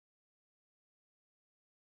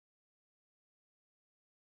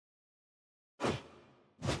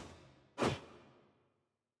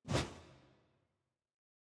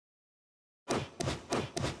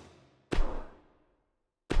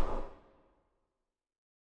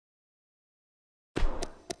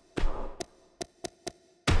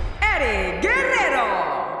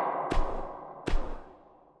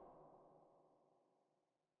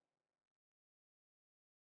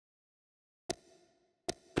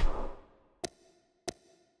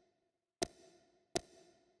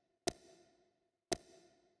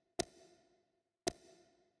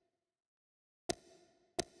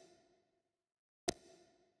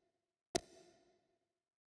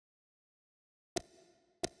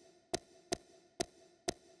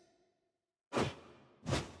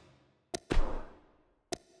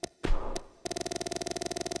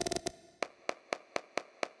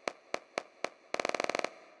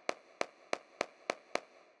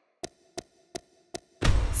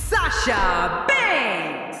Sasha Banks.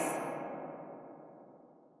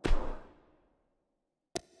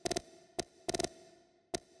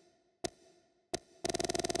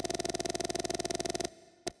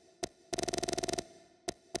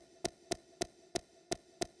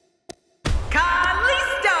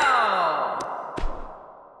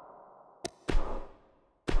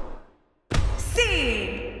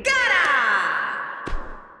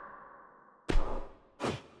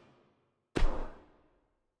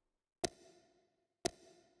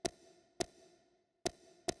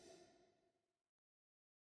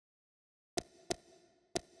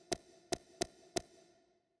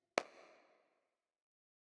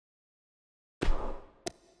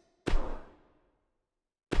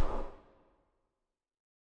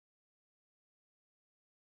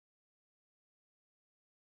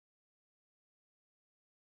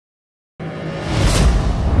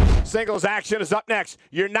 Singles action is up next.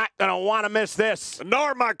 You're not going to want to miss this.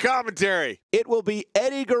 Nor my commentary. It will be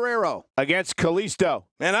Eddie Guerrero against Kalisto.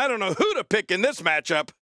 Man, I don't know who to pick in this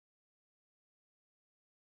matchup.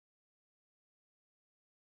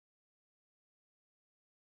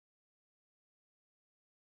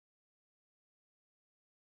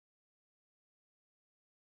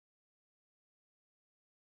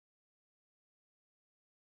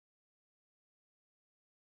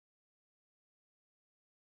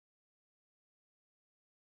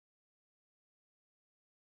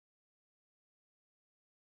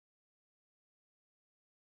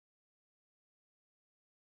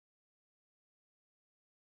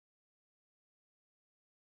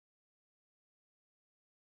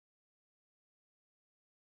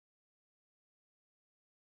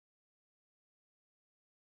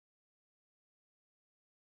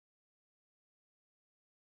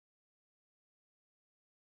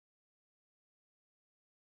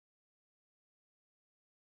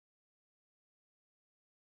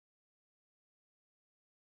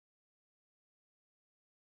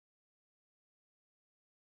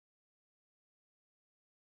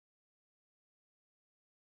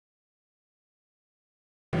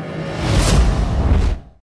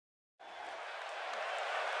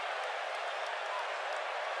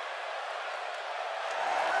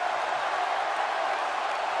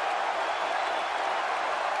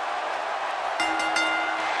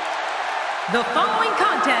 The following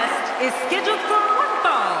contest is scheduled for one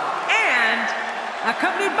fall and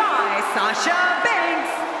accompanied by Sasha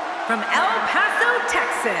Banks from El Paso,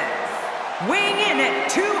 Texas. Weighing in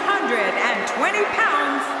at 220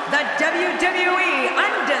 pounds, the WWE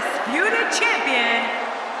Undisputed Champion,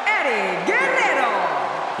 Eddie Guerrero.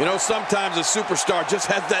 You know, sometimes a superstar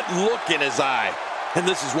just has that look in his eye. And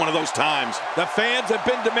this is one of those times. The fans have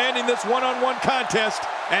been demanding this one-on-one contest,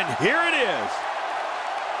 and here it is.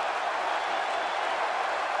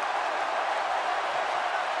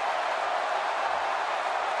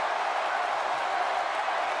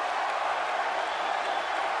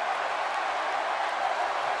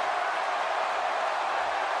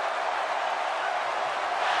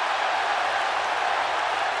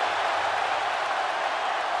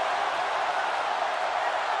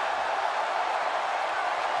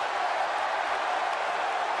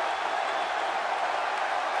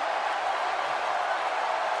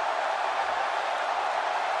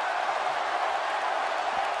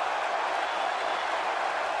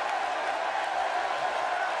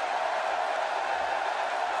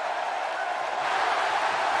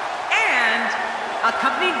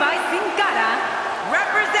 Accompanied by Cingada,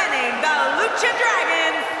 representing the Lucha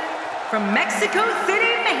Dragons from Mexico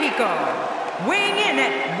City, Mexico. Weighing in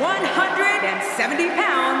at 170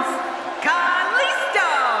 pounds, Kalisto.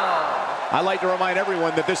 I'd like to remind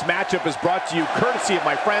everyone that this matchup is brought to you courtesy of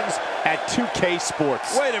my friends at 2K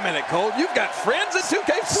Sports. Wait a minute, Cole. You've got friends at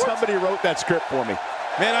 2K Sports? Somebody wrote that script for me.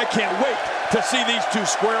 Man, I can't wait to see these two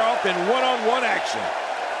square off in one-on-one action.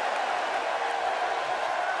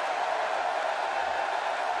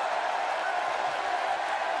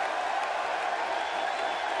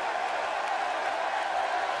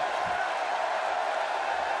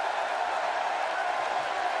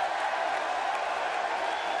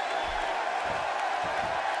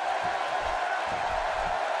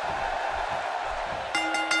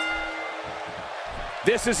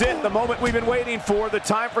 This is it, the moment we've been waiting for. The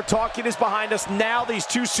time for talking is behind us. Now these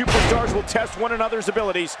two superstars will test one another's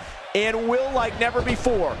abilities and will like never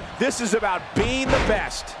before. This is about being the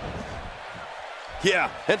best. Yeah,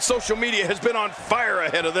 and social media has been on fire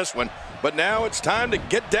ahead of this one. But now it's time to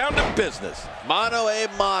get down to business. Mano a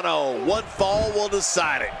mano. One fall will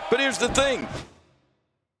decide it. But here's the thing.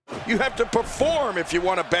 You have to perform if you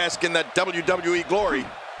want to bask in that WWE glory.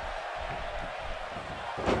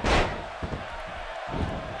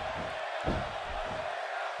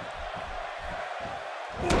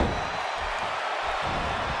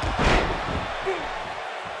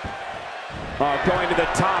 going to the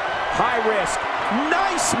top. High risk.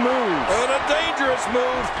 Nice move. And a dangerous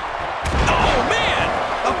move. Oh, man!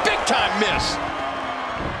 A big-time miss.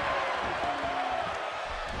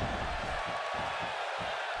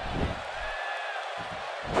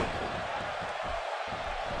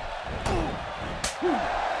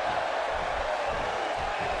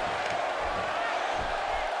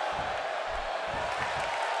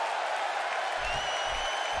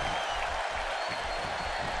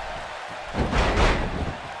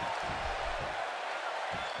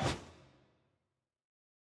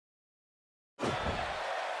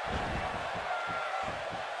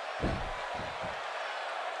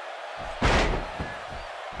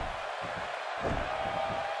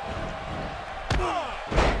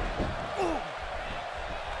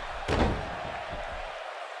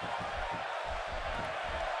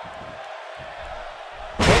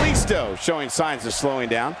 Showing signs of slowing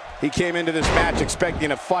down. He came into this match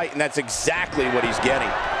expecting a fight, and that's exactly what he's getting.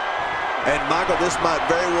 And Michael, this might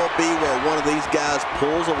very well be where one of these guys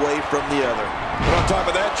pulls away from the other. But on top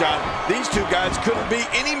of that, John, these two guys couldn't be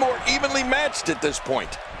any more evenly matched at this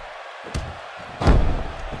point.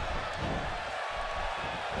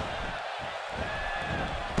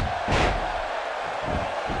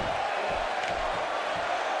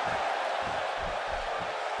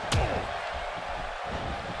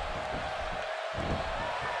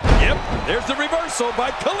 There's the reversal by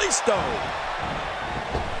Kalisto.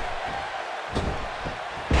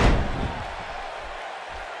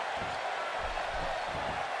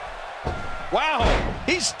 Wow,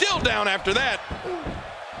 he's still down after that.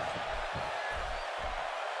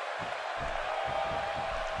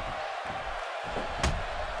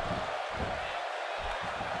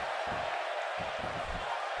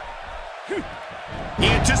 He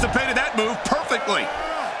anticipated that move perfectly.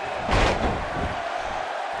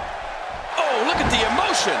 Look at the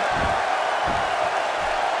emotion.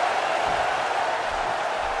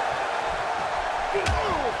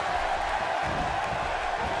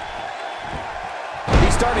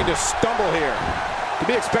 He's starting to stumble here. To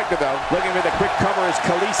be expected, though. Looking for the quick cover is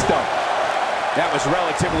Kalisto. That was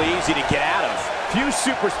relatively easy to get out of. Few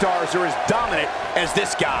superstars are as dominant as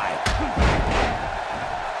this guy.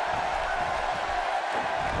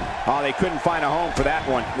 Oh, they couldn't find a home for that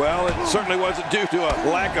one. Well, it certainly wasn't due to a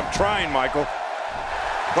lack of trying, Michael.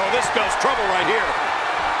 Oh, this spells trouble right here.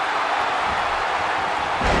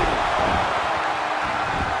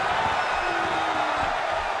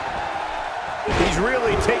 He's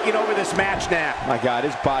really taking over this match now. My God,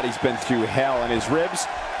 his body's been through hell, and his ribs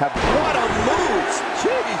have... What a move!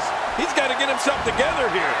 Jeez, he's got to get himself together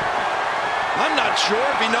here. I'm not sure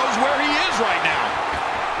if he knows where he is right now.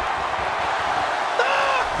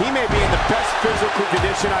 He may be in the best physical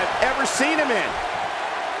condition I've ever seen him in.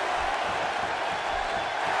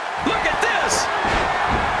 Look at this!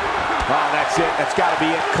 Oh, that's it. That's got to be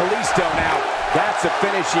it. Kalisto now. That's a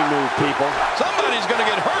finishing move, people. Somebody's going to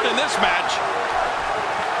get hurt in this match.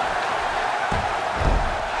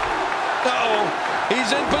 Uh-oh. He's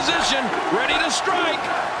in position, ready to strike.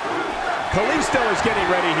 Kalisto is getting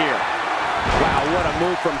ready here. Wow, what a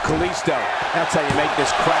move from Kalisto. That's how you make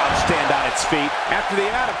this crowd stand on its feet. After the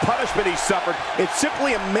amount of punishment he suffered, it's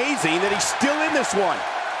simply amazing that he's still in this one.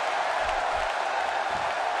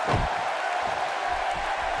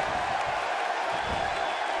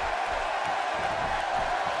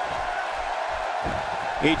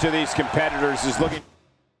 Each of these competitors is looking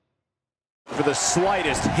for the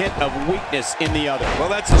slightest hint of weakness in the other. Well,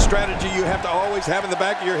 that's a strategy you have to always have in the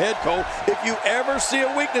back of your head, Cole. If you ever see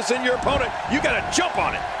a weakness in your opponent, you got to jump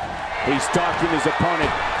on it. He's stalking his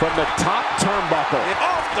opponent from the top turnbuckle. And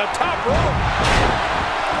off the top rope.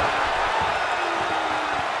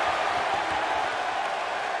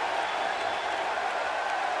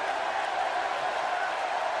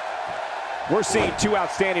 We're seeing two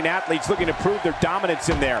outstanding athletes looking to prove their dominance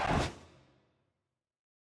in there.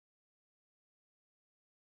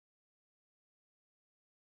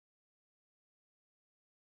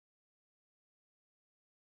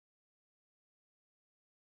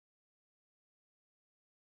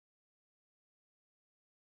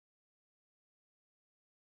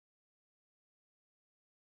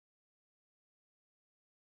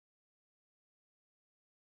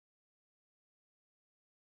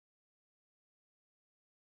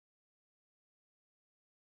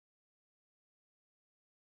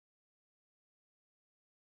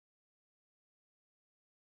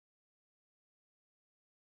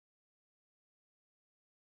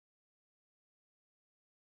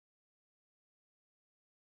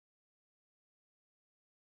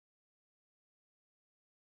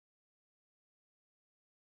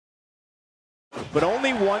 but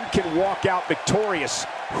only one can walk out victorious.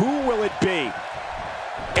 Who will it be?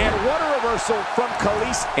 And what a reversal from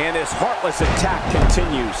Kalisto. And his heartless attack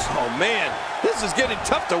continues. Oh, man, this is getting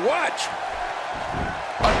tough to watch.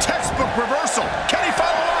 A textbook reversal. Can he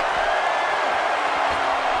follow up?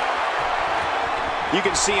 You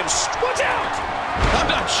can see him. Watch out! I'm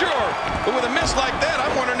not sure, but with a miss like that,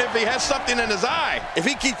 I'm wondering if he has something in his eye. If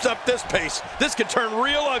he keeps up this pace, this could turn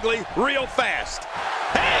real ugly real fast.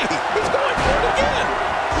 Hey, he's going for it again.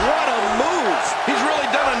 What a move. He's really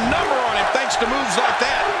done a number on him thanks to moves like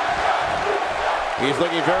that. He's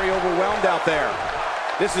looking very overwhelmed out there.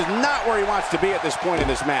 This is not where he wants to be at this point in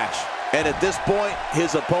this match. And at this point,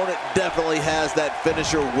 his opponent definitely has that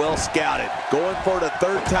finisher well scouted. Going for it a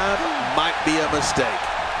third time might be a mistake.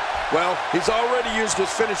 Well, he's already used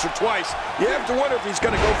his finisher twice. You have to wonder if he's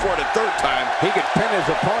going to go for it a third time. He could pin his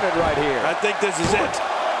opponent right here. I think this is it.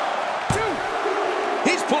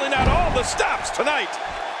 He's pulling out all the stops tonight.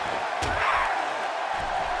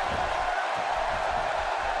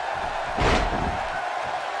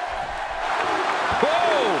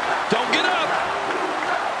 Whoa! Don't get up.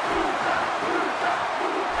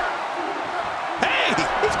 Hey!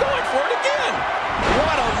 He's going for it again.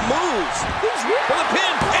 What a move. He's for the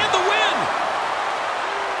pin and the win.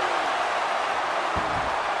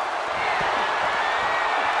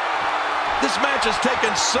 This match has taken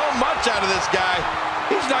so much out of this guy.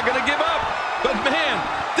 He's not going to give up. But man,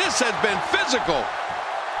 this has been physical.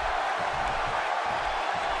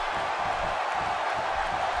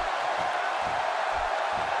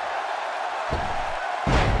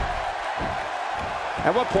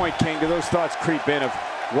 At what point, King, do those thoughts creep in of,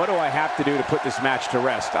 what do I have to do to put this match to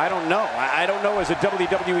rest? I don't know. I don't know as a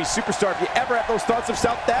WWE superstar if you ever have those thoughts of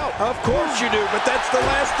self-doubt. Of course you do, but that's the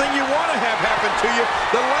last thing you want to have happen to you.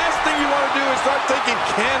 The last thing you want to do is start thinking,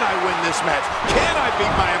 can I win this match? Can I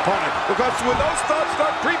beat my opponent? Because when those thoughts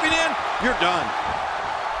start creeping in, you're done.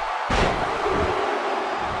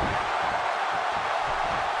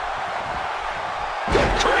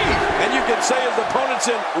 Good grief! And you can say his opponent's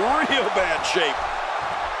in real bad shape.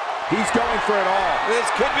 He's going for it all. This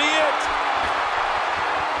could be it.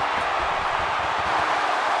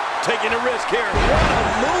 Taking a risk here. What a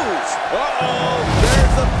move. Uh-oh,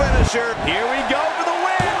 there's the finisher. Here we go for the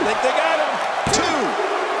win. I think they got him. 2,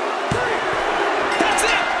 3. That's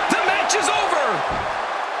it. The match is over.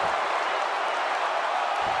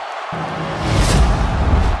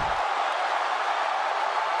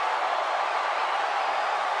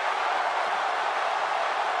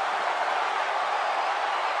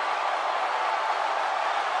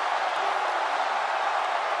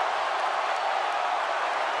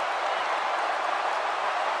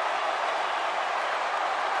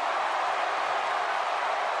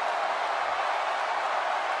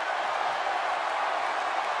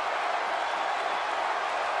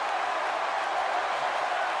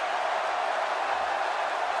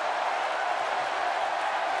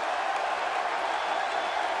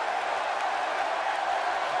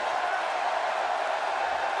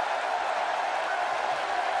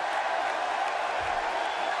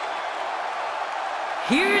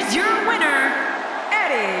 Here's your winner,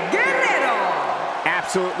 Eddie Guerrero.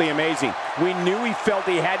 Absolutely amazing. We knew he felt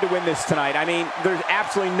he had to win this tonight. I mean, there's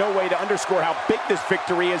absolutely no way to underscore how big this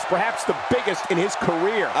victory is, perhaps the biggest in his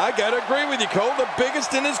career. I gotta agree with you, Cole, the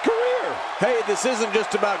biggest in his career. Hey, this isn't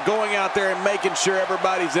just about going out there and making sure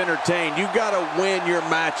everybody's entertained. You got to win your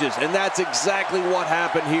matches, and that's exactly what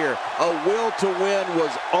happened here. A will to win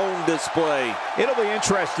was on display. It'll be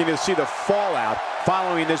interesting to see the fallout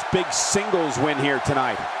following this big singles win here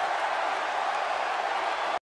tonight.